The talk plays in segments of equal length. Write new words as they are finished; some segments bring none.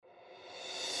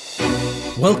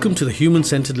Welcome to the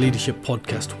Human-Centered Leadership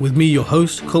Podcast with me, your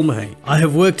host, Kulmahay. I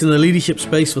have worked in the leadership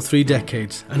space for 3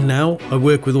 decades, and now I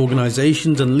work with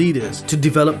organizations and leaders to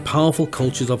develop powerful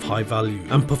cultures of high value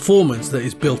and performance that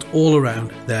is built all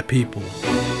around their people.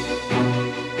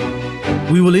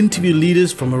 We will interview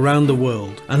leaders from around the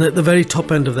world and at the very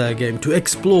top end of their game to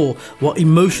explore what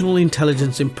emotional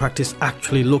intelligence in practice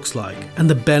actually looks like and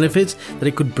the benefits that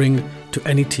it could bring to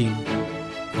any team.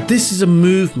 This is a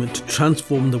movement to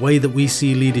transform the way that we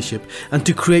see leadership and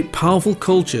to create powerful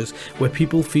cultures where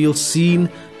people feel seen,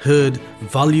 heard,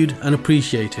 valued and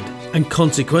appreciated, and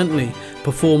consequently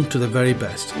perform to their very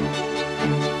best.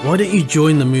 Why don't you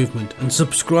join the movement and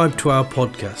subscribe to our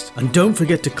podcast? And don't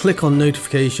forget to click on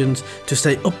notifications to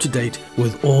stay up to date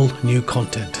with all new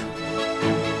content.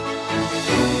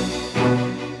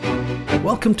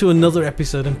 Welcome to another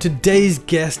episode, and today's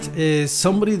guest is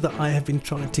somebody that I have been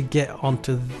trying to get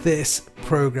onto this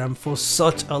program for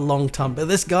such a long time. But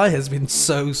this guy has been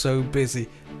so busy.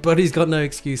 But he's got no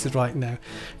excuses right now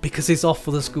because he's off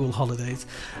for the school holidays.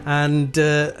 And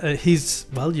he's,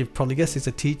 well, you've probably guessed, he's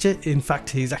a teacher. In fact,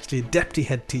 he's actually a deputy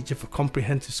head teacher for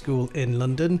comprehensive school in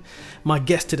London. My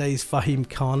guest today is Faheem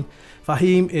Khan.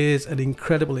 Faheem is an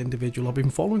incredible individual. I've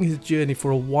been following his journey for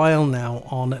a while now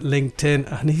on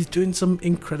LinkedIn, and he's doing some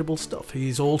incredible stuff.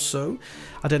 He's also,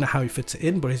 I don't know how he fits it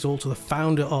in, but he's also the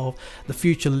founder of the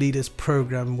Future Leaders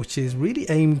program, which is really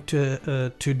aimed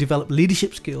to develop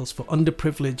leadership skills for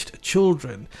underprivileged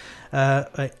children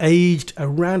aged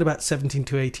around about 17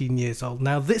 to 18 years old.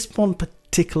 Now, this one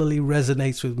particularly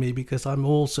resonates with me because I'm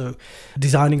also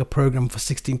designing a program for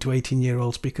 16 to 18 year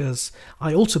olds, because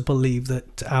I also believe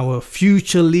that our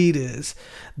future leaders,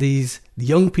 these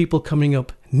young people coming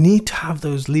up, need to have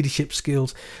those leadership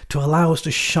skills to allow us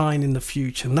to shine in the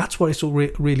future. And that's what it's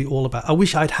really all about. I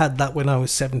wish I'd had that when I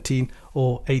was 17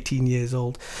 or 18 years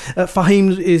old.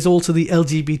 Faheem is also the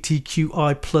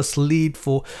LGBTQI plus lead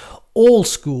for all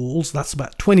schools. That's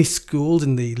about 20 schools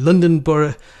in the London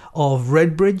borough of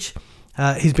Redbridge.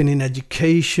 He's been in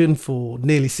education for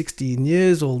nearly 16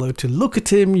 years, although to look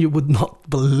at him, you would not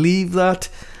believe that.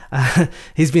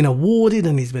 He's been awarded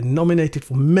and he's been nominated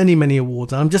for many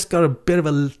awards. I've just got a bit of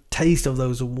a taste of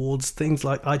those awards, things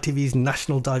like ITV's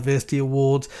National Diversity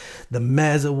Awards, the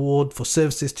Mayor's Award for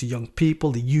Services to Young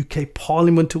People, the UK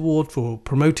Parliament Award for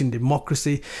Promoting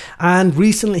Democracy, and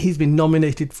recently he's been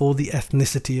nominated for the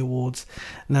Ethnicity Awards.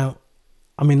 Now,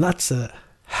 I mean, that's a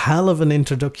hell of an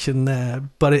introduction there,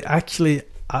 but it actually,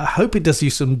 I hope it does you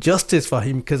some justice for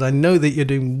him, because I know that you're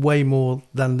doing way more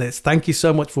than this. Thank you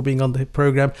so much for being on the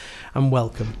program, and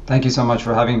welcome. Thank you so much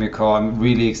for having me, Cole. I'm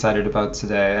really excited about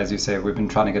today. As you say, we've been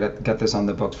trying to get this on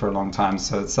the books for a long time,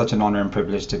 so it's such an honor and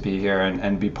privilege to be here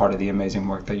and be part of the amazing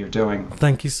work that you're doing.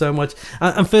 Thank you so much.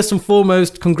 And first and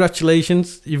foremost,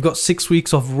 congratulations. You've got 6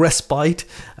 weeks of respite,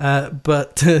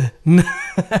 but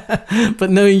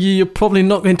knowing you're probably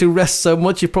not going to rest so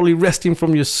much. You're probably resting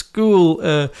from your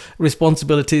school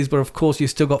responsibilities, but of course you've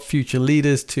still got future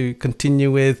leaders to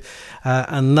continue with,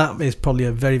 and that is probably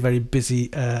a very busy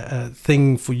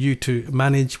thing for you to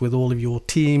manage with all of your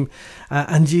team,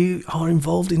 and you are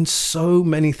involved in so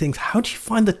many things. How do you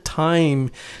find the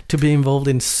time to be involved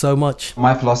in so much?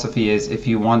 My philosophy is, if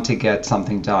you want to get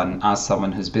something done, ask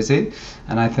someone who's busy.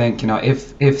 And I think,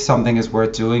 if something is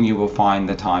worth doing, you will find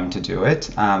the time to do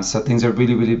it. So things are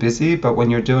really busy, but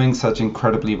when you're doing such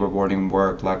incredibly rewarding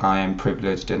work like I am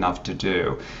privileged enough to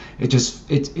do, it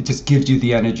just gives you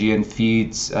the energy and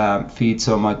feeds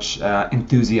so much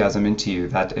enthusiasm into you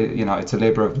that it's a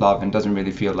labor of love and doesn't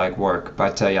really feel like work.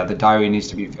 But the diary needs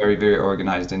to be very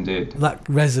organized indeed. That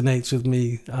resonates with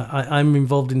me. I'm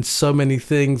involved in so many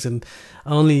things, and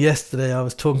only yesterday I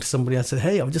was talking to somebody. I said,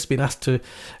 hey, I've just been asked to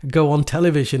go on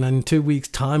television, and in 2 weeks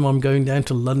time I'm going down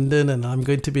to London and I'm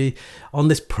going to be on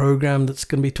this program that's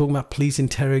going to be talking about police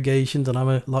interrogations, and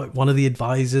I'm like one of the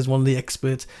advisors, one of the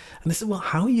experts. And they said, well,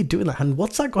 how are you doing that, and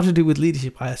what's that got to do with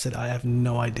leadership? I said, I have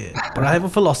no idea, but I have a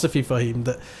philosophy for him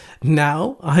that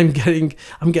now I'm getting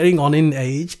on in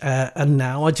age, and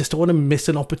now I just don't want to miss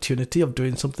an opportunity of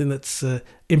doing something that's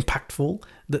impactful,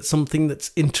 that's something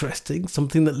that's interesting,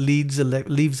 something that leaves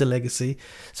a legacy.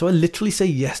 So I literally say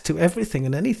yes to everything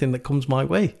and anything that comes my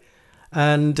way.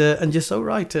 And you're so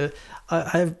right. I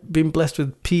have been blessed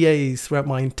with PAs throughout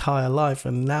my entire life,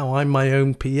 and now I'm my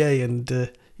own PA, and I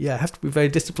have to be very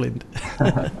disciplined.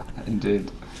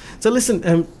 Indeed. So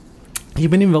listen,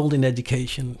 you've been involved in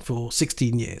education for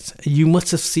 16 years. You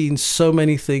must have seen so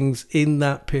many things in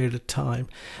that period of time.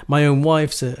 My own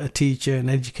wife's a teacher, an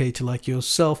educator like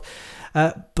yourself,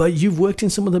 but you've worked in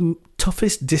some of the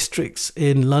toughest districts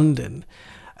in London.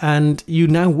 and you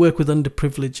now work with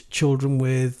underprivileged children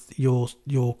with your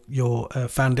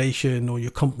foundation or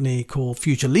your company called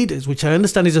Future Leaders, which I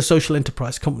understand is a social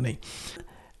enterprise company.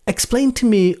 Explain to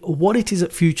me what it is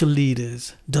that Future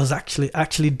Leaders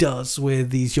actually does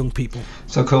with these young people.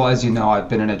 So cool, as you know, I've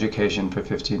been in education for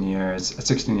 16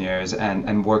 years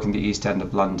and work in the East End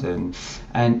of London.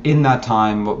 And in that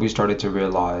time, what we started to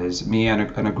realize, me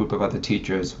and a group of other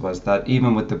teachers, was that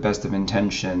even with the best of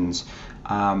intentions,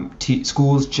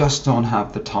 schools just don't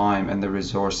have the time and the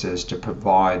resources to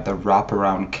provide the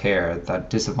wraparound care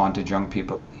that disadvantaged young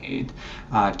people need,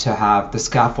 to have the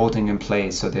scaffolding in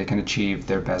place so they can achieve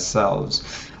their best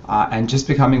selves. And just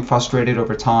becoming frustrated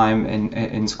over time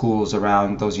in schools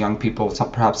around those young people,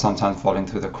 perhaps sometimes falling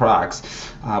through the cracks,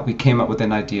 we came up with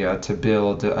an idea to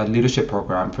build a leadership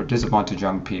program for disadvantaged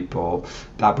young people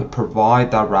that would provide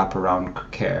that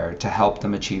wraparound care to help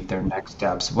them achieve their next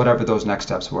steps, whatever those next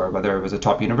steps were, whether it was a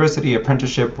top university,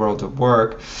 apprenticeship, world of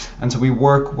work. And so we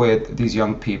work with these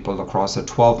young people across a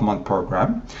 12-month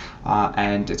program.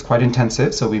 And it's quite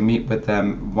intensive, so we meet with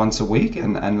them once a week,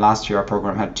 and last year our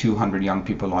program had 200 young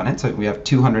people on it, so we have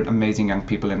 200 amazing young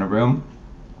people in a room.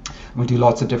 We do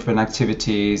lots of different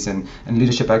activities and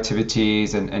leadership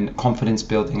activities and confidence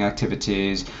building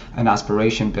activities and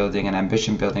aspiration building and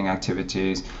ambition building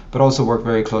activities, but also work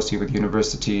very closely with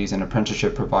universities and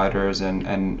apprenticeship providers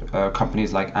and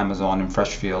companies like Amazon and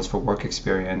Freshfields for work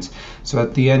experience. So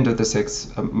at the end of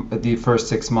the first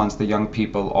 6 months, the young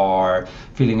people are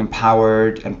feeling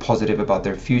empowered and positive about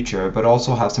their future, but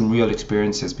also have some real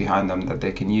experiences behind them that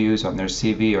they can use on their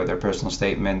CV or their personal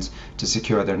statements to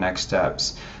secure their next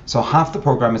steps. So half the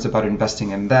program is about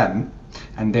investing in them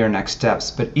and their next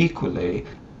steps, but equally,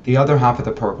 the other half of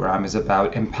the program is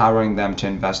about empowering them to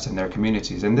invest in their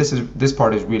communities. And this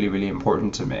part is really, really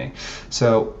important to me.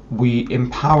 So we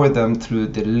empower them through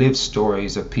the lived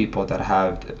stories of people that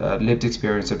have lived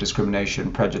experience of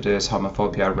discrimination, prejudice,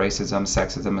 homophobia, racism,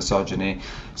 sexism, misogyny,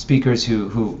 speakers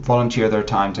who volunteer their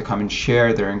time to come and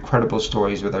share their incredible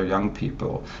stories with our young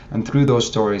people. And through those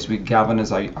stories, we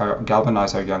galvanize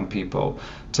our young people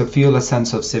to feel a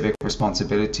sense of civic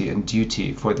responsibility and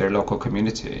duty for their local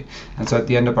community. And so at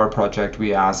the end of our project,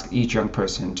 we ask each young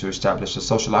person to establish a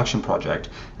social action project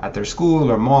at their school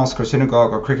or mosque or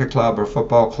synagogue or cricket club or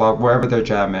football club, wherever their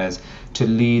jam is, to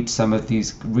lead some of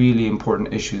these really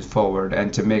important issues forward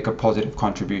and to make a positive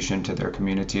contribution to their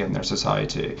community and their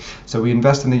society. So we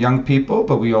invest in the young people,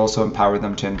 but we also empower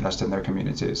them to invest in their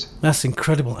communities. That's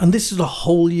incredible. And this is a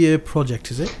whole year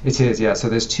project, is it? It is, yeah. So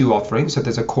there's two offerings. So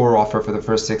there's a core offer for the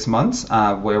first 6 months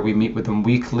where we meet with them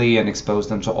weekly and expose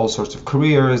them to all sorts of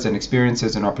careers and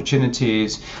experiences and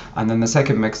opportunities. And then the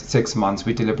second 6 months,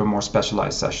 we deliver more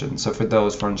specialized sessions. So for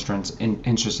those, for instance,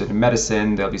 interested in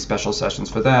medicine, there'll be special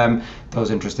sessions for them.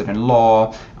 Those interested in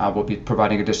law, will be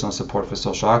providing additional support for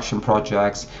social action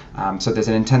projects. So there's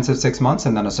an intensive 6 months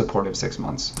and then a supportive 6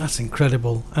 months. That's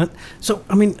incredible. And so,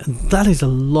 I mean, that is a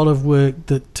lot of work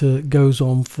that goes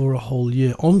on for a whole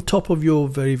year on top of your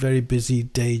very, very busy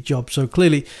day job. So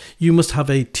clearly you must have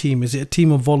a team. Is it a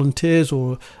team of volunteers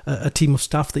or a team of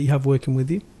staff that you have working with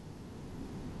you?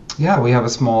 Yeah, we have a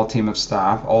small team of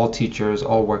staff, all teachers,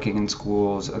 all working in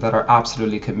schools that are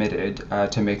absolutely committed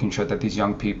to making sure that these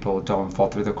young people don't fall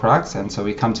through the cracks. And so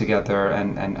we come together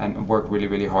and work really,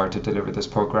 really hard to deliver this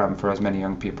program for as many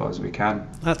young people as we can.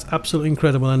 That's absolutely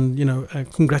incredible. And,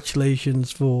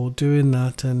 congratulations for doing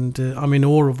that. And I'm in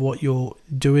awe of what you're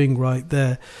doing right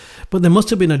there. But there must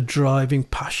have been a driving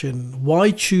passion.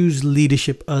 Why choose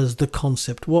leadership as the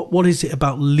concept? What is it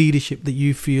about leadership that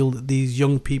you feel that these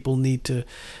young people need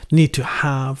to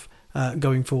have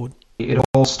going forward? It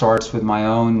all starts with my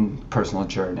own personal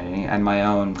journey and my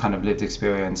own kind of lived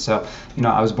experience. So,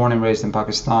 I was born and raised in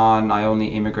Pakistan. I only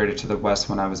immigrated to the West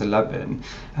when I was 11.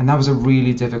 And that was a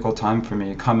really difficult time for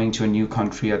me, coming to a new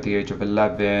country at the age of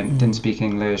 11, didn't speak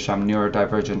English. I'm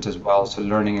neurodivergent as well, so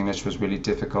learning English was really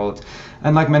difficult.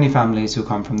 And like many families who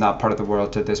come from that part of the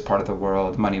world to this part of the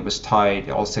world, money was tight,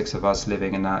 all 6 of us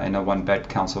living in a one-bed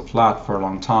council flat for a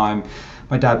long time.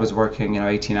 My dad was working,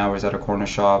 18 hours at a corner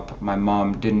shop. My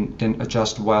mom didn't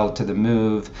adjust well to the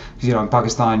move. Because, in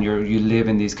Pakistan, you live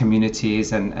in these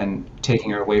communities, and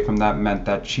taking her away from that meant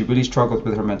that she really struggled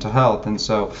with her mental health. And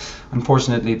so,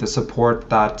 unfortunately, the support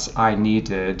that I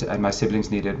needed and my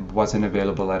siblings needed wasn't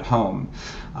available at home.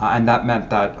 And that meant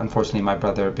that, unfortunately, my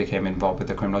brother became involved with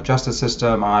the criminal justice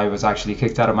system. I was actually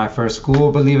kicked out of my first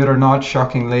school, believe it or not,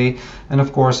 shockingly. And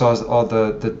of course, all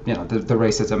the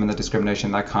racism and the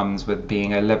discrimination that comes with being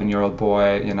an 11-year-old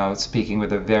boy, speaking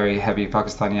with a very heavy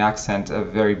Pakistani accent, a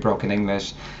very broken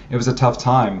English. It was a tough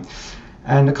time.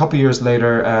 And a couple of years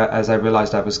later, as I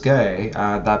realized I was gay,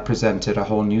 that presented a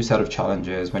whole new set of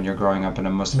challenges when you're growing up in a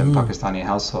Muslim Mm. Pakistani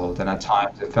household. And at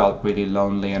times it felt really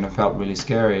lonely and it felt really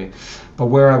scary. But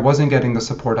where I wasn't getting the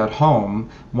support at home,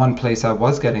 one place I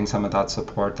was getting some of that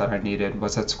support that I needed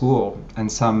was at school.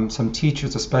 And some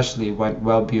teachers especially went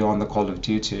well beyond the call of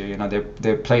duty. You know,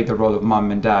 they played the role of mom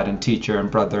and dad and teacher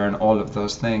and brother and all of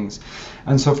those things.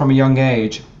 And so from a young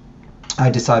age, I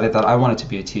decided that I wanted to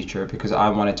be a teacher because I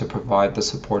wanted to provide the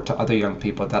support to other young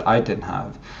people that I didn't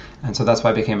have. And so that's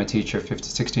why I became a teacher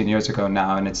 16 years ago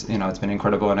now. And it's been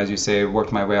incredible. And as you say,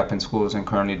 worked my way up in schools and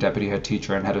currently deputy head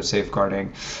teacher and head of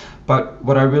safeguarding. But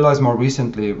what I realized more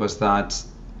recently was that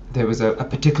there was a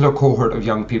particular cohort of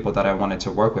young people that I wanted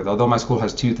to work with. Although my school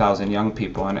has 2,000 young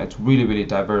people and it's really, really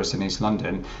diverse in East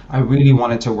London, I really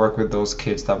wanted to work with those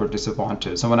kids that were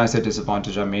disadvantaged. So when I say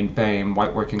disadvantaged, I mean BAME,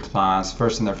 white working class,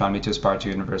 first in their family to aspire to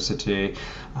university,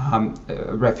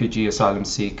 refugee asylum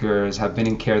seekers, have been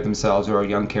in care themselves or a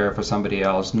young carer for somebody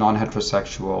else,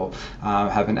 non-heterosexual,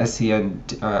 have an SEN,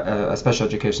 a special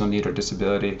educational need or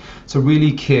disability. So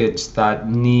really kids that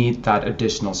need that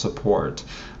additional support.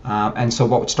 And so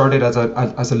what started as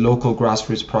a local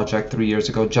grassroots project 3 years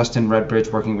ago, just in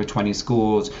Redbridge, working with 20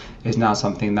 schools, is now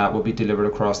something that will be delivered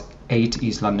across 8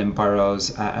 East London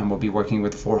boroughs, and we'll be working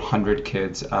with 400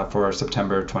 kids for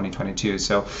September 2022.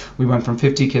 So we went from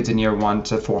 50 kids in year 1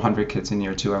 to 400 kids in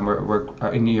year 2, and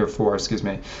we're in year 4, excuse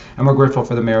me. And we're grateful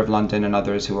for the Mayor of London and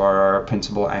others who are our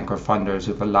principal anchor funders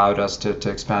who've allowed us to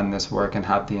expand this work and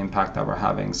have the impact that we're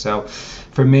having. So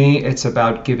for me, it's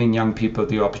about giving young people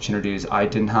the opportunities I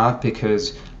didn't have,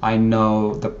 because I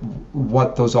know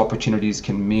what those opportunities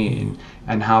can mean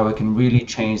and how it can really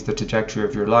change the trajectory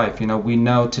of your life. You know, we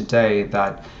know today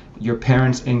that your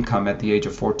parents' income at the age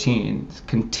of 14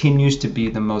 continues to be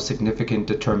the most significant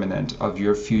determinant of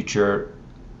your future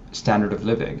standard of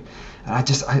living.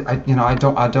 And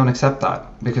I don't accept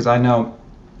that, because I know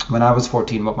when I was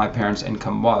 14 what my parents'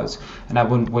 income was, and I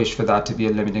wouldn't wish for that to be a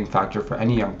limiting factor for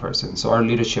any young person. So our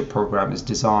leadership program is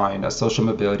designed, a social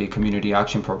mobility community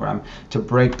action program, to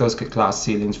break those glass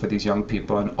ceilings for these young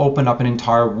people and open up an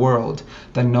entire world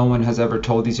that no one has ever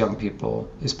told these young people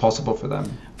is possible for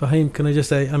them. Faheem, can I just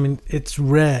say, I mean, it's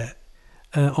rare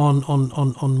on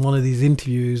one of these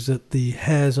interviews that the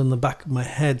hairs on the back of my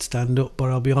head stand up, but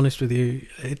I'll be honest with you,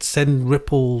 it sends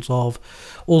ripples of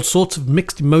all sorts of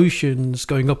mixed emotions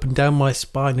going up and down my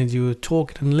spine as you were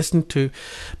talking and listening to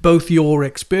both your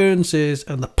experiences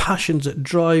and the passions that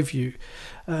drive you.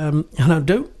 And I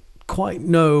don't quite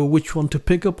know which one to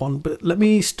pick up on, but let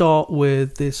me start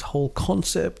with this whole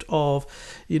concept of,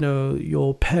 you know,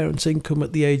 your parents' income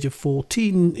at the age of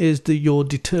 14 is your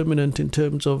determinant in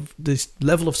terms of this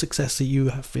level of success that you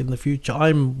have in the future.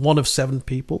 I'm one of 7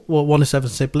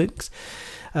 siblings.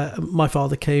 My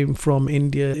father came from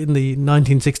India in the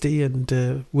 1960s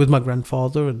and with my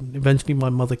grandfather, and eventually my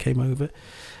mother came over.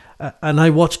 And I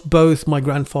watched both my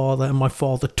grandfather and my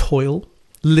father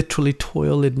literally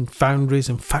toil in foundries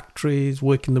and factories,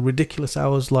 working the ridiculous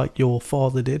hours like your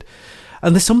father did.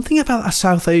 And there's something about a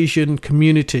South Asian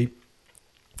community,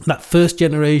 that first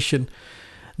generation,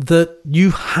 that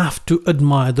you have to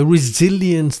admire. The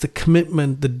resilience, the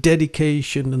commitment, the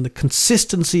dedication and the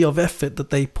consistency of effort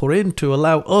that they put in to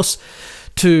allow us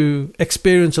to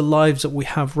experience the lives that we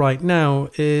have right now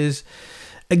is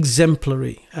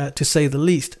exemplary, to say the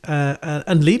least,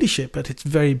 and leadership at its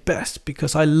very best,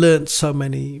 because I learned so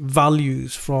many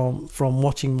values from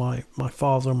watching my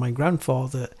father and my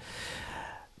grandfather.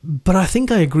 But I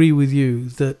think I agree with you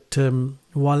that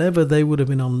while ever they would have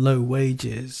been on low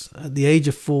wages, at the age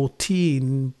of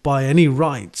 14, by any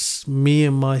rights, me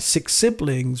and my 6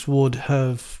 siblings would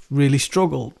have really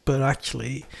struggled. But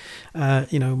actually,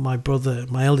 my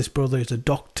eldest brother is a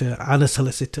doctor and a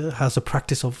solicitor, has a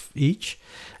practice of each.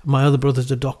 My other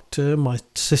brother's a doctor. My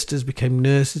sisters became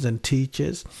nurses and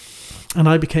teachers. And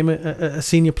I became a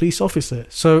senior police officer.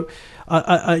 So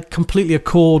I completely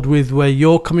accord with where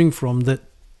you're coming from, that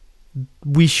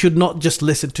we should not just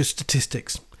listen to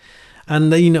statistics.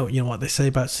 And you know what they say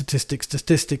about statistics.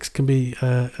 Statistics can be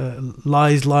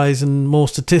lies, and more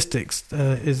statistics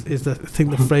is the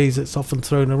phrase that's often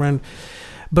thrown around.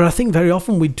 But I think very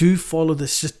often we do follow the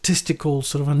statistical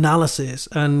sort of analysis,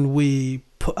 and we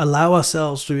allow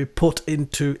ourselves to be put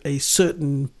into a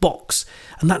certain box,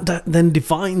 and that then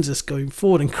defines us going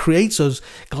forward and creates those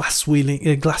glass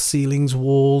ceilings,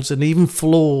 walls, and even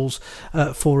floors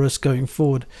for us going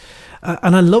forward.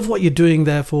 And I love what you're doing,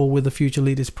 therefore, with the Future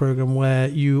Leaders program, where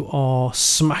you are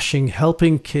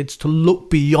helping kids to look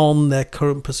beyond their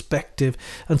current perspective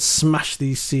and smash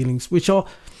these ceilings, which are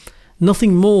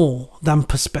nothing more than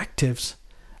perspectives.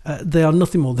 They are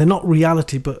nothing more. They're not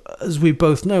reality, but as we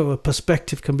both know, a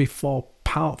perspective can be far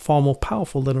more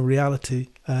powerful than a reality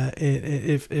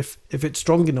if it's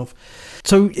strong enough.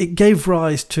 So it gave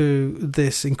rise to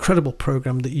this incredible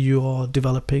program that you are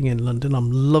developing in London.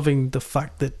 I'm loving the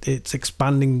fact that it's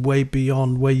expanding way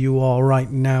beyond where you are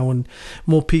right now, and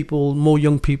more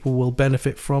young people will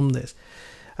benefit from this.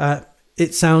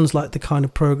 It sounds like the kind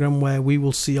of program where we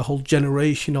will see a whole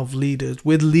generation of leaders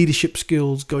with leadership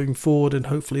skills going forward, and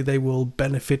hopefully they will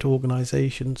benefit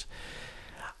organizations.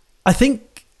 I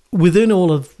think within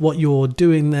all of what you're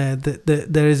doing there, that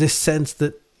there is this sense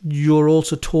that you're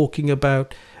also talking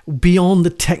about beyond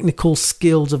the technical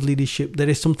skills of leadership. There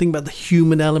is something about the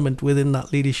human element within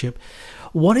that leadership.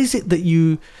 What is it that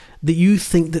you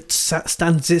think that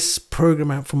stands this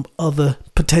program out from other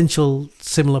potential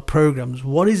similar programs?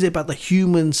 What is it about the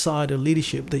human side of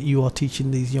leadership that you are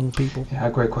teaching these young people? Yeah,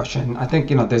 great question. I think,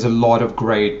 there's a lot of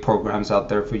great programs out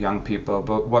there for young people,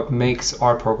 but what makes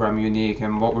our program unique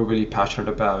and what we're really passionate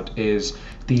about is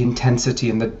the intensity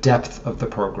and the depth of the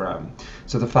program.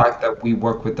 So the fact that we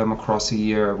work with them across a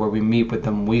year, where we meet with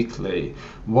them weekly,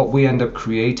 what we end up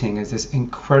creating is this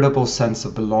incredible sense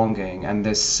of belonging and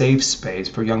this safe space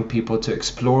for young people to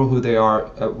explore who they are,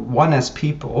 one, as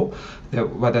people,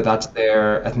 whether that's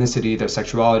their ethnicity, their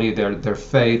sexuality, their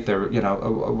faith, their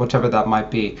whatever that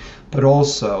might be, but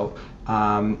also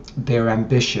their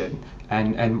ambition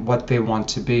and what they want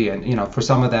to be. And for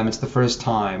some of them, it's the first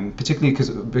time, particularly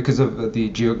because of the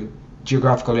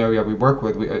geographical area we work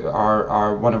with.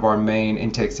 Our one of our main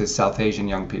intakes is South Asian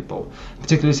young people,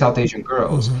 particularly South Asian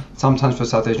girls. Mm-hmm. Sometimes for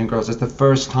South Asian girls, it's the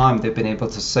first time they've been able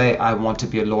to say, I want to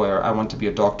be a lawyer, I want to be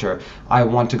a doctor, I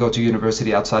want to go to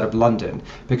university outside of London,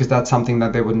 because that's something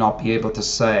that they would not be able to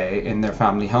say in their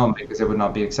family home, because it would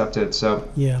not be accepted. So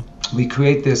yeah, we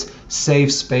create this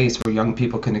safe space where young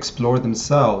people can explore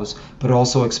themselves, but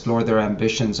also explore their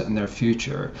ambitions and their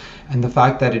future. And the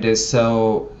fact that it is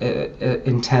so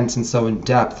intense and so in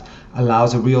depth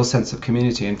allows a real sense of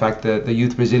community. In fact, the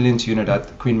Youth Resilience Unit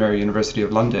at Queen Mary University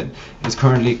of London is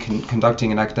currently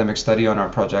conducting an academic study on our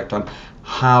project on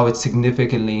how it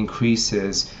significantly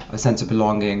increases a sense of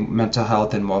belonging, mental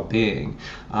health, and well-being.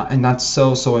 And that's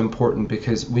so important,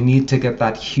 because we need to get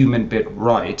that human bit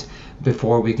right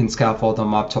before we can scaffold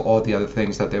them up to all the other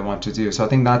things that they want to do. So I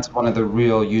think that's one of the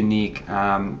real unique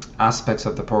aspects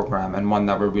of the program, and one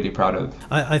that we're really proud of.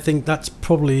 I think that's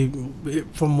probably,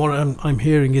 from what I'm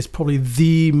hearing, is probably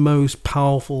the most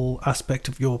powerful aspect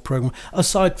of your program,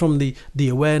 aside from the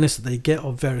awareness that they get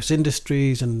of various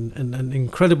industries and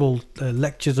incredible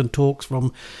lectures and talks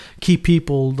from key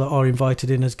people that are invited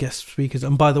in as guest speakers.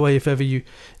 And by the way, if ever you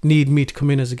need me to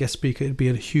come in as a guest speaker, it'd be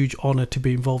a huge honor to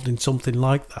be involved in something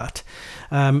like that.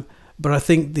 But I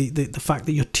think the fact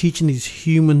that you're teaching these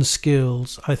human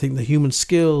skills, I think the human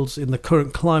skills in the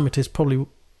current climate is probably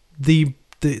the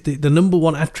number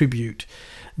one attribute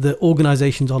that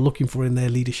organizations are looking for in their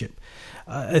leadership.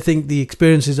 I think the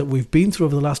experiences that we've been through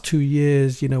over the last 2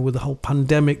 years, with the whole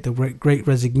pandemic, the great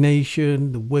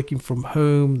resignation, the working from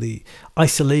home, the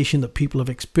isolation that people have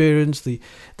experienced, the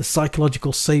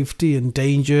psychological safety and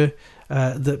danger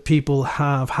that people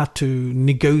have had to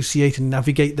negotiate and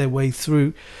navigate their way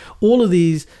through. All of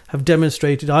these have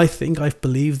demonstrated, I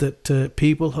believe, that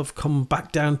people have come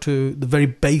back down to the very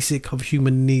basic of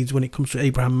human needs when it comes to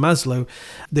Abraham Maslow.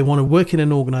 They want to work in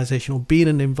an organization or be in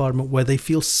an environment where they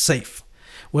feel safe,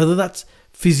 whether that's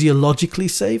physiologically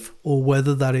safe or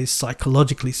whether that is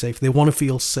psychologically safe. They want to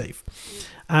feel safe.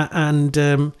 And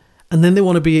then they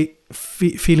want to be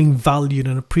feeling valued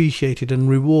and appreciated and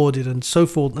rewarded and so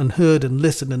forth, and heard and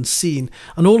listened and seen,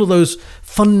 and all of those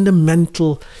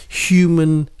fundamental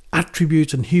human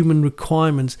attributes and human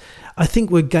requirements. I think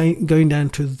we're going down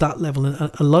to that level,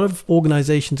 and a lot of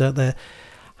organizations out there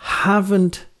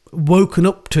haven't woken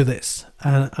up to this.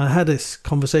 And I had this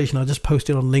conversation, I just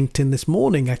posted on LinkedIn this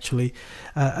morning actually,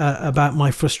 about my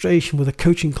frustration with a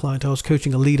coaching client. I was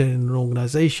coaching a leader in an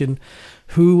organization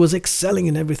who was excelling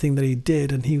in everything that he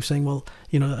did, and he was saying, well,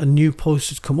 a new post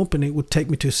has come up and it would take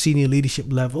me to a senior leadership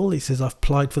level. He says, I've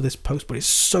applied for this post, but it's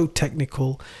so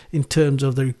technical in terms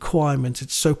of the requirements,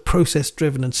 it's so process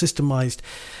driven and systemized,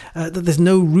 that there's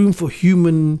no room for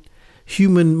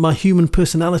my human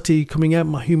personality coming out,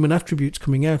 my human attributes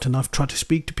coming out. And I've tried to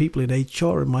speak to people in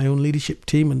HR and my own leadership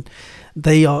team, and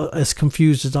they are as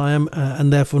confused as I am,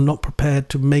 and therefore not prepared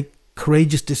to make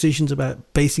courageous decisions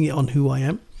about basing it on who I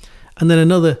am. And then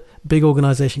another big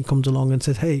organization comes along and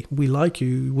says, hey, we like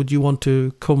you, would you want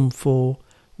to come to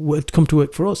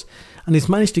work for us? And he's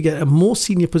managed to get a more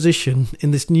senior position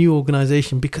in this new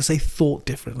organization because they thought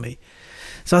differently.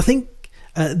 So I think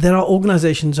there are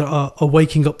organizations that are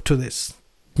waking up to this.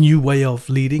 new way of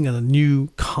leading and a new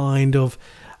kind of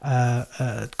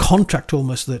contract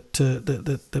almost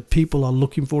that people are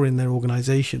looking for in their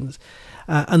organizations.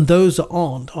 And those that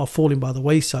aren't are falling by the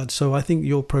wayside. So I think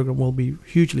your program will be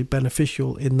hugely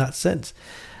beneficial in that sense.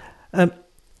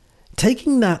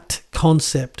 Taking that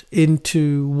concept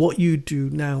into what you do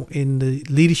now in the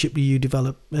leadership you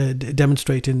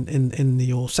demonstrate in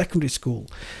your secondary school,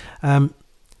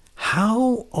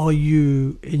 how are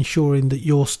you ensuring that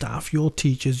your staff, your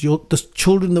teachers, the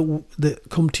children that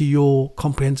come to your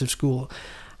comprehensive school,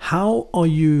 how are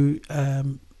you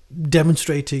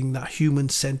demonstrating that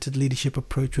human-centered leadership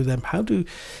approach with them?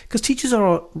 Because teachers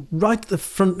are right at the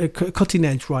front, cutting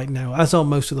edge right now, as are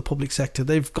most of the public sector.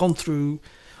 They've gone through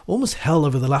almost hell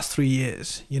over the last 3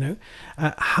 years,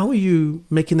 how are you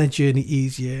making their journey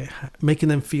easier, making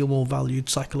them feel more valued,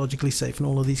 psychologically safe, and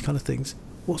all of these kind of things?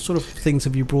 What sort of things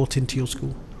have you brought into your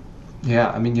school? Yeah,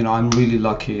 I mean, I'm really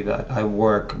lucky that I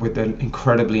work with an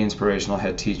incredibly inspirational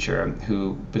head teacher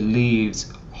who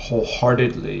believes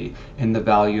wholeheartedly in the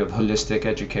value of holistic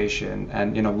education.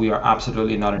 And we are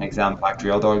absolutely not an exam factory.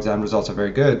 Although exam results are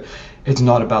very good, it's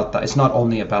not about that. It's not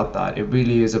only about that. It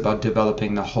really is about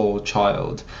developing the whole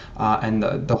child and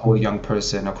the whole young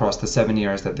person across the 7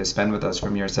 years that they spend with us,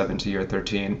 from year 7 to year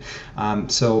 13.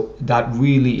 So that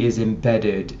really is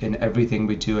embedded in everything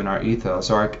we do in our ethos.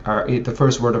 So the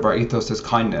first word of our ethos is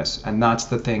kindness, and that's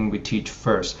the thing we teach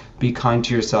first. Be kind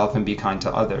to yourself and be kind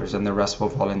to others, and the rest will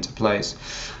fall into place.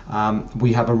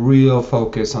 We have a real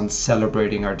focus on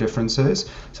celebrating our differences.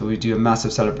 So we do a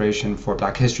massive celebration for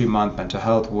Black History Month, Mental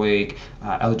Health Week,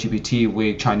 LGBT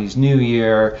Week, Chinese New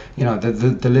Year.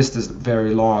 The list is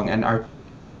very long, and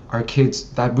our kids,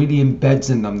 that really embeds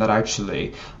in them that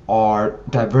actually our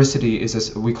diversity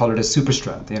is we call it a super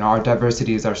strength. Our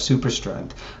diversity is our super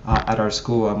strength at our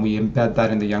school, and we embed that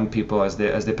in the young people as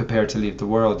they prepare to leave the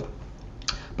world.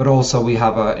 But also we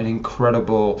have an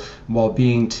incredible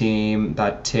well-being team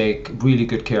that take really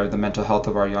good care of the mental health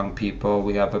of our young people.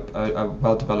 We have a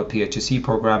well-developed PHSE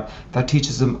program that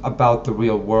teaches them about the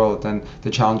real world and the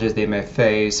challenges they may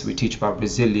face. We teach about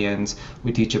resilience.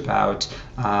 We teach about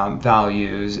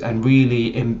values, and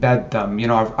really embed them.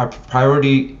 Our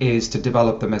priority is to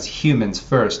develop them as humans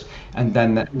first, and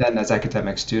then as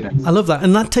academic students. I love that.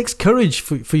 And that takes courage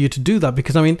for you to do that,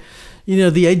 because I mean,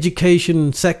 the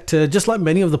education sector, just like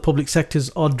many of the public sectors,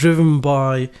 are driven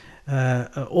by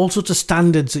all sorts of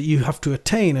standards that you have to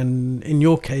attain. And in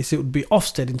your case, it would be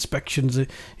Ofsted inspections.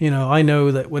 I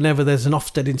know that whenever there's an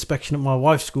Ofsted inspection at my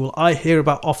wife's school, I hear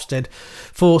about Ofsted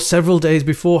for several days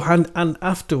beforehand and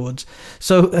afterwards.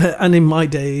 So, and in my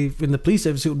day in the police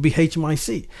service, it would be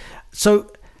HMIC. So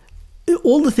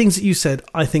all the things that you said,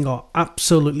 I think, are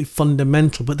absolutely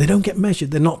fundamental, but they don't get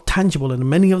measured. They're not tangible. And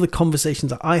many of the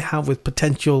conversations that I have with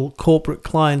potential corporate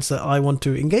clients that I want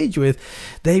to engage with,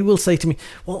 they will say to me,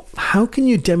 well, how can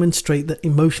you demonstrate that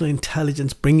emotional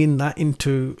intelligence, bringing that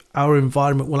into our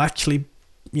environment, will actually,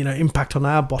 impact on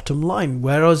our bottom line?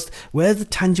 Where's the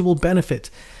tangible benefit?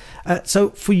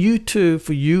 So for you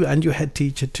and your head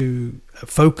teacher to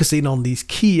focus in on these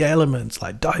key elements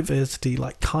like diversity,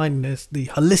 like kindness, the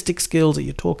holistic skills that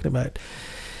you're talking about,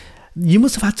 you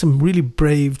must have had some really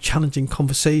brave, challenging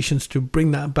conversations to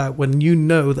bring that about, when you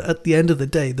know that at the end of the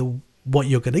day, what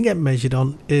you're going to get measured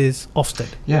on is Ofsted.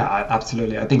 Yeah,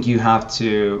 absolutely. I think you have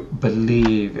to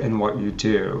believe in what you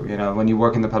do. When you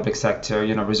work in the public sector,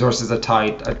 resources are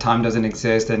tight, time doesn't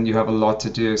exist, and you have a lot to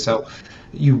do. So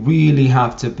you really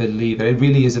have to believe it. It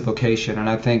really is a vocation. And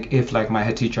I think if, like my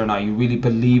head teacher and I, you really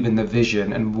believe in the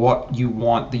vision and what you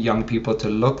want the young people to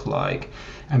look like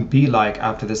and be like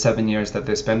after the 7 years that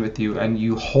they spend with you, and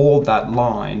you hold that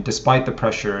line despite the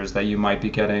pressures that you might be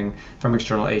getting from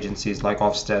external agencies like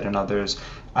Ofsted and others,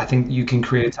 I think you can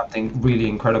create something really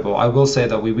incredible. I will say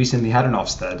that we recently had an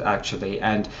Ofsted actually,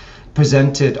 and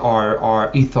presented our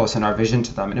ethos and our vision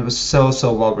to them, and it was so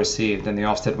well received, and the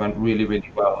Ofsted went really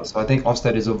well. So I think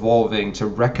Ofsted is evolving to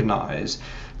recognize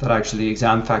that actually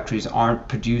exam factories aren't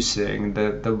producing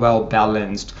the well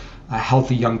balanced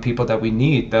healthy young people that we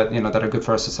need, that that are good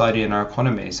for our society and our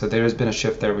economy. So there has been a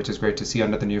shift there, which is great to see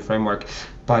under the new framework.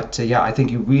 But I think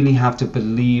you really have to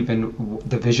believe in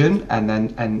the vision, and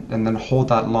then hold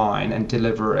that line and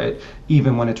deliver it,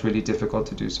 even when it's really difficult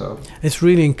to do so. It's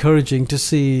really encouraging to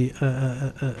see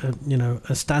a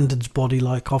standards body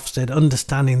like Ofsted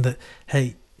understanding that,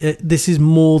 hey, this is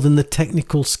more than the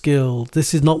technical skill.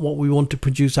 This is not what we want to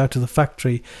produce out of the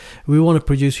factory. We want to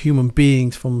produce human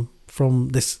beings from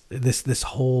this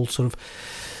whole sort of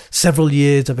several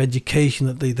years of education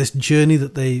that this journey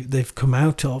that they've come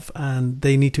out of, and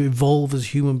they need to evolve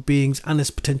as human beings and as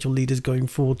potential leaders going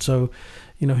forward. So,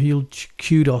 huge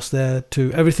kudos there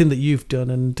to everything that you've done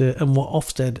and what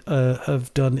Ofsted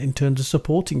have done in terms of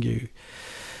supporting you.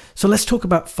 So let's talk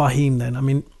about Faheem then. I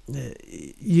mean,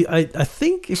 I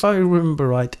think, if I remember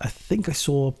right, I think I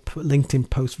saw a LinkedIn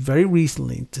post very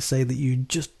recently to say that you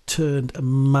just turned a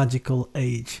magical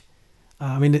age.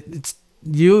 I mean, it's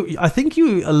you. I think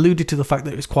you alluded to the fact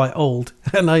that it was quite old,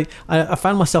 and I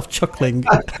found myself chuckling.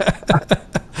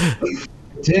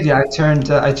 Did, yeah, I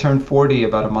turned 40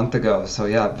 about a month ago, so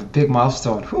yeah, big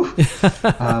milestone.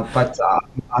 But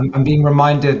I'm being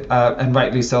reminded, and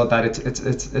rightly so, that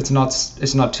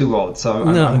it's not too old. So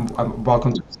I'm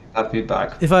welcome to receive that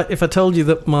feedback. If I told you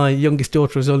that my youngest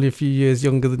daughter is only a few years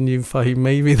younger than you, Faheem,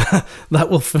 maybe that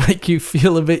will make you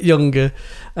feel a bit younger.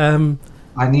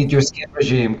 I need your skin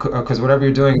regime, because whatever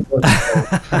you're doing.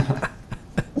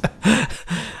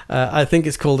 I think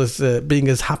it's called as being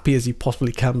as happy as you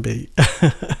possibly can be.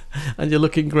 And you're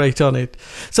looking great on it.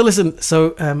 So listen,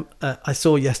 I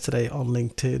saw yesterday on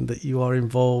LinkedIn that you are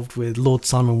involved with Lord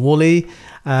Simon Woolley,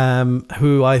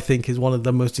 who I think is one of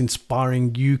the most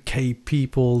inspiring UK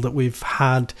people that we've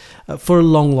had for a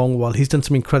long, long while. He's done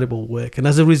some incredible work. And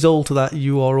as a result of that,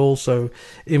 you are also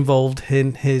involved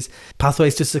in his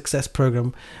Pathways to Success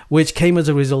program, which came as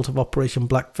a result of Operation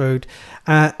Black Vote.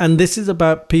 And this is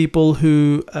about people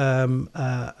who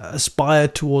aspire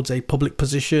towards a public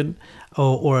position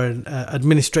or an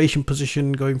administration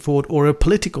position going forward, or a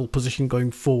political position going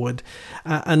forward,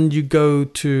 and you go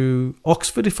to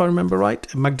Oxford, if I remember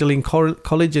right, Magdalene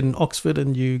College in Oxford,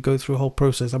 and you go through a whole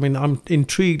process. I mean, I'm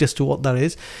intrigued as to what that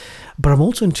is, but I'm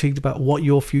also intrigued about what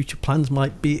your future plans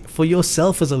might be for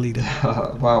yourself as a leader.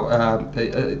 Wow.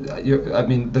 I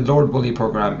mean, the Lord Woolley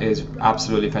program is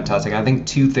absolutely fantastic. I think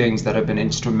two things that have been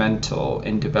instrumental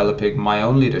in developing my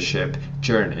own leadership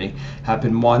journey have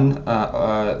been, one,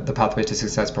 the Pathway to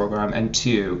Success program, and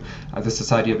two, the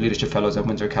Society of Leadership Fellows at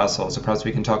Windsor Castle. So perhaps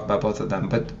we can talk about both of them.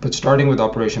 But starting with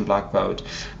Operation Black Vote.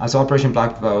 So Operation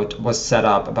Black Vote was set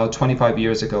up about 25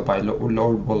 years ago by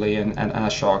Lord Woolley and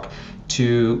Ashok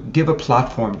to give a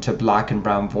platform to black and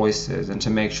brown voices and to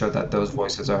make sure that those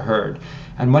voices are heard.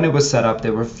 And when it was set up,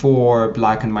 there were 4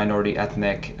 black and minority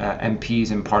ethnic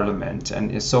MPs in Parliament, and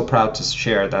is so proud to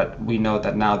share that we know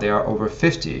that now there are over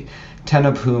 50, 10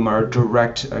 of whom are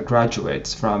direct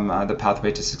graduates from the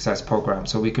Pathway to Success program.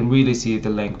 So we can really see the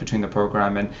link between the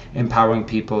program and empowering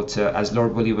people to, as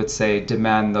Lord Woolley would say,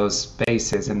 demand those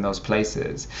spaces in those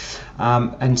places.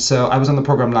 And so I was on the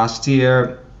program last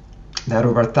year. They had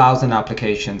over 1,000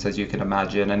 applications, as you can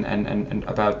imagine, and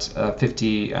about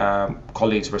 50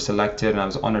 colleagues were selected, and I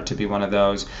was honored to be one of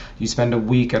those. You spend a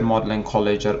week at Magdalene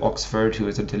College at Oxford, who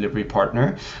is a delivery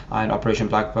partner, and Operation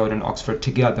Black Vote and Oxford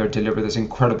together deliver this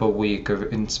incredible week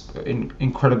of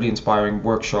incredibly inspiring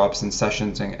workshops and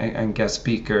sessions and guest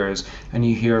speakers, and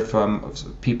you hear from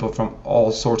people from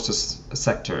all sorts of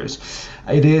sectors.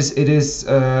 It is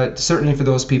certainly for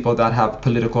those people that have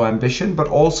political ambition, but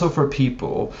also for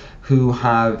people who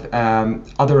have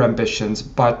other ambitions,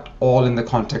 but all in the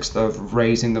context of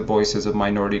raising the voices of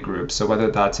minority groups. So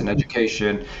whether that's in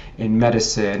education, in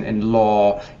medicine, in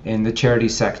law, in the charity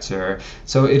sector.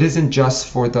 So it isn't just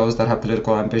for those that have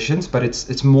political ambitions, but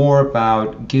it's more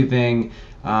about giving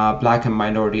black and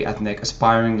minority ethnic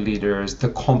aspiring leaders the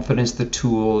confidence, the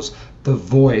tools, the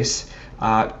voice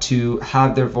to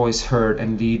have their voice heard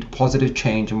and lead positive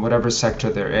change in whatever sector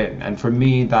they're in. And for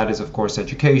me, that is, of course,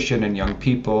 education and young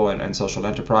people and social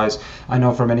enterprise. I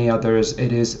know for many others,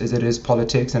 it is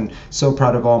politics, and so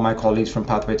proud of all my colleagues from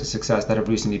Pathway to Success that have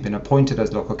recently been appointed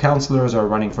as local councillors or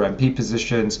running for MP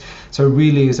positions. So it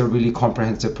really is a really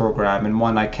comprehensive program, and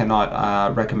one I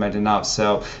cannot recommend enough.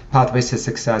 So Pathways to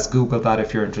Success, Google that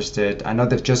if you're interested. I know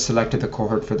they've just selected the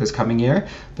cohort for this coming year,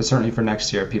 but certainly for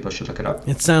next year, people should look it up.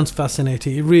 It sounds fascinating.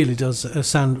 It really does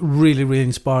sound really, really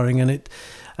inspiring, and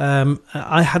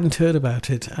I hadn't heard about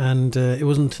it, and it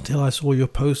wasn't until I saw your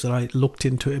post that I looked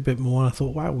into it a bit more, and I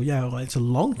thought, wow, yeah, well, it's a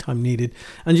long time needed.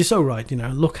 And you're so right,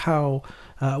 look how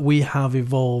we have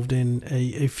evolved in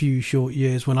a few short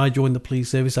years. When I joined the police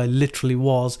service, I literally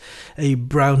was a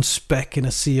brown speck in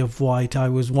a sea of white. I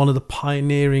was one of the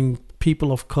pioneering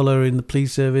people of colour in the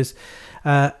police service,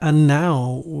 and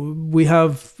now we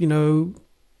have,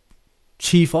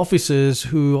 chief officers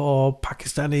who are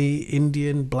Pakistani,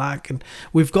 Indian, black, and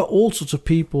we've got all sorts of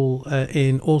people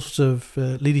in all sorts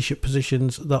of leadership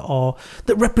positions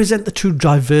that represent the true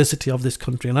diversity of this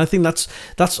country. And I think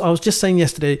that's I was just saying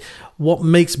yesterday, what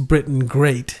makes Britain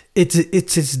great it's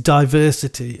its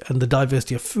diversity, and the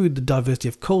diversity of food, the diversity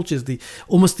of cultures, the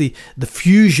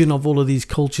fusion of all of these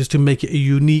cultures to make it a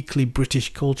uniquely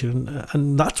British culture,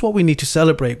 and that's what we need to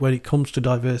celebrate when it comes to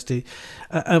diversity.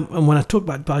 And when I talk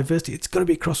about diversity, it's got to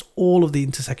be across all of the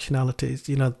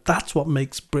intersectionalities. That's what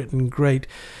makes Britain great,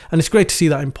 and it's great to see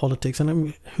that in politics. And I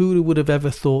mean, who would have ever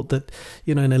thought that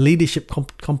in a leadership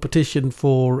competition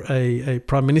for a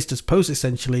prime minister's post,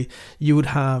 essentially, you would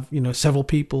have several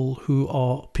people who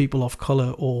are people of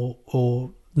color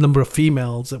or number of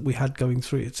females that we had going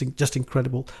through. It's just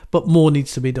incredible, but more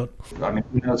needs to be done. I mean,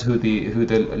 who knows who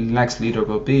the next leader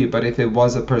will be, but if it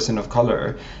was a person of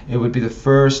color, it would be the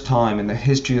first time in the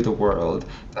history of the world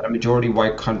that a majority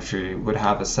white country would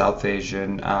have a South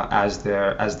Asian as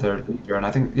their leader. And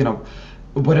I think,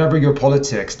 whatever your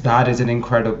politics, that is an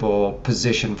incredible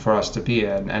position for us to be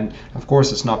in. And of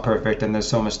course, it's not perfect and there's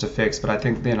so much to fix, but I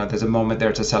think, there's a moment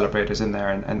there to celebrate us in there,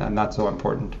 and that's so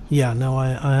important. Yeah, no,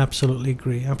 I absolutely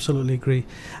agree. Absolutely agree.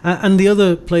 And the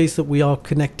other place that we are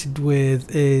connected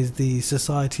with is the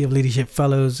Society of Leadership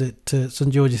Fellows at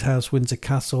St George's House, Windsor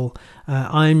Castle.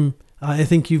 I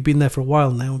think you've been there for a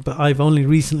while now, but I've only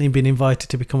recently been invited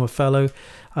to become a fellow.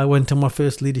 I went on my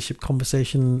first leadership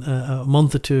conversation a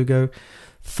month or two ago.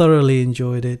 Thoroughly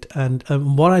enjoyed it. And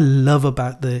what I love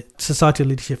about the Society of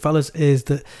Leadership Fellows is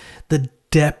that the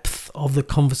depth of the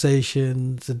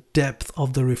conversations, the depth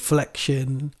of the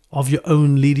reflection of your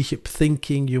own leadership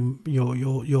thinking, your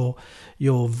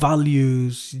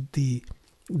values, the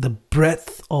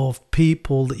breadth of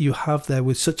people that you have there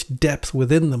with such depth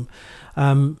within them.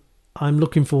 I'm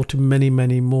looking forward to many,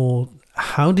 many more.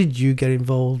 How did you get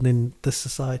involved in the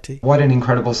society? What an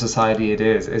incredible society it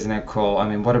is, isn't it, Cole? I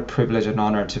mean, what a privilege and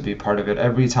honor to be part of it.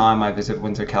 Every time I visit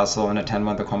Windsor Castle and attend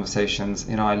one of the conversations,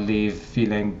 I leave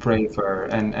feeling braver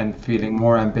and feeling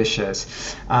more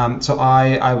ambitious. So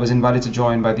I was invited to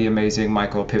join by the amazing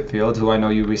Michael Pipfield, who I know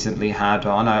you recently had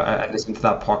on. I listened to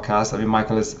that podcast. I mean,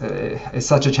 Michael is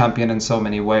such a champion in so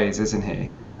many ways, isn't he?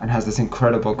 And has this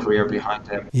incredible career behind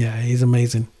him. Yeah, he's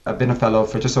amazing. I've been a fellow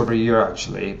for just over a year,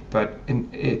 actually, but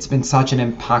it's been such an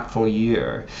impactful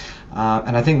year.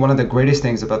 And I think one of the greatest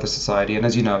things about the society, and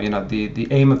as you know, the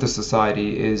aim of the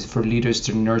society is for leaders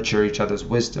to nurture each other's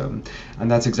wisdom. And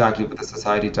that's exactly what the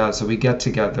society does. So we get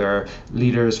together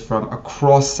leaders from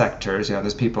across sectors.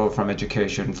 There's people from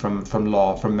education, from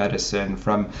law, from medicine,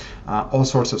 from all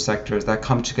sorts of sectors that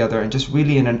come together and just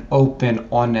really in an open,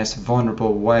 honest,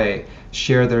 vulnerable way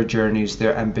share their journeys,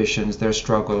 their ambitions, their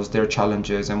struggles, their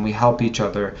challenges, and we help each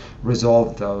other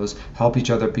resolve those, help each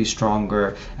other be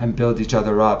stronger, and build each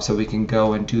other up so we can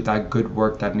go and do that good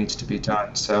work that needs to be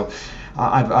done. So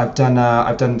I've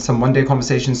done some one-day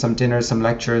conversations, some dinners, some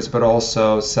lectures, but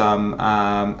also some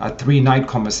a 3-night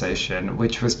conversation,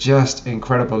 which was just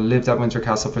incredible. Lived at Windsor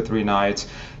Castle for 3 nights,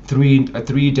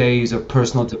 3 days of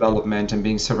personal development, and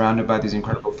being surrounded by these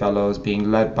incredible fellows,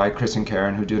 being led by Chris and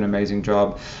Karen, who do an amazing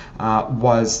job,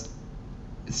 was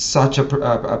such a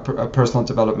personal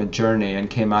development journey, and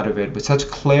came out of it with such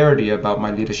clarity about my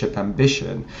leadership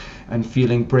ambition and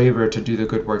feeling braver to do the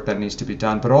good work that needs to be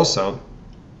done, but also,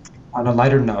 on a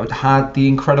lighter note, had the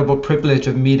incredible privilege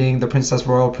of meeting the Princess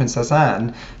Royal, Princess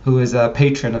Anne, who is a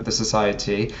patron of the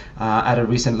society, at a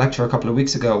recent lecture a couple of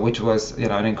weeks ago, which was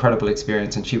an incredible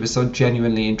experience. And she was so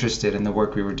genuinely interested in the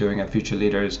work we were doing at Future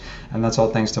Leaders, and that's all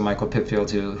thanks to Michael Pipfield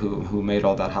who made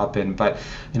all that happen. But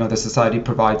the society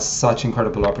provides such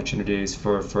incredible opportunities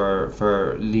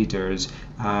for leaders,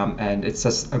 and it's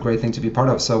just a great thing to be part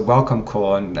of. So welcome,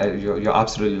 Cole, and you'll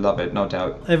absolutely love it, no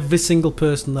doubt. Every single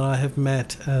person that I have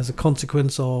met as a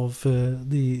consequence of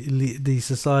the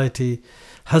society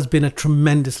has been a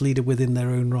tremendous leader within their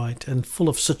own right, and full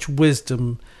of such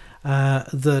wisdom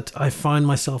that I find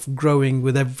myself growing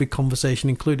with every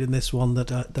conversation, including this one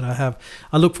that I have.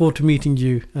 I look forward to meeting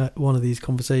you at one of these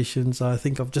conversations. I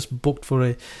think I've just booked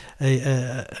for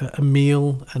a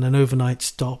meal and an overnight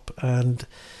stop, and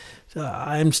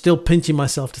I'm still pinching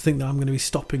myself to think that I'm going to be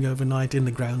stopping overnight in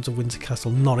the grounds of Windsor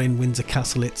Castle, not in Windsor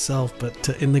Castle itself, but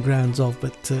in the grounds of.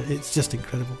 But it's just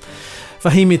incredible.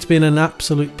 Faheem, it's been an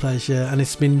absolute pleasure, and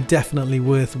it's been definitely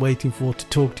worth waiting for to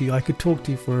talk to you. I could talk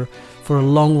to you for a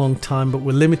long, long time, but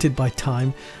we're limited by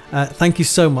time. Thank you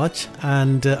so much,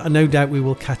 and no doubt we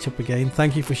will catch up again.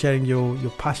 Thank you for sharing your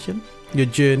passion, your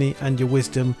journey, and your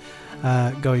wisdom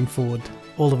going forward.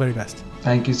 All the very best.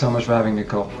 Thank you so much for having me,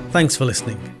 Cole. Thanks for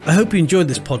listening. I hope you enjoyed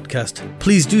this podcast.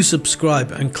 Please do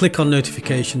subscribe and click on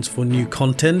notifications for new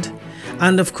content.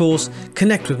 And of course,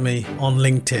 connect with me on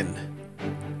LinkedIn.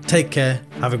 Take care.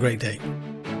 Have a great day.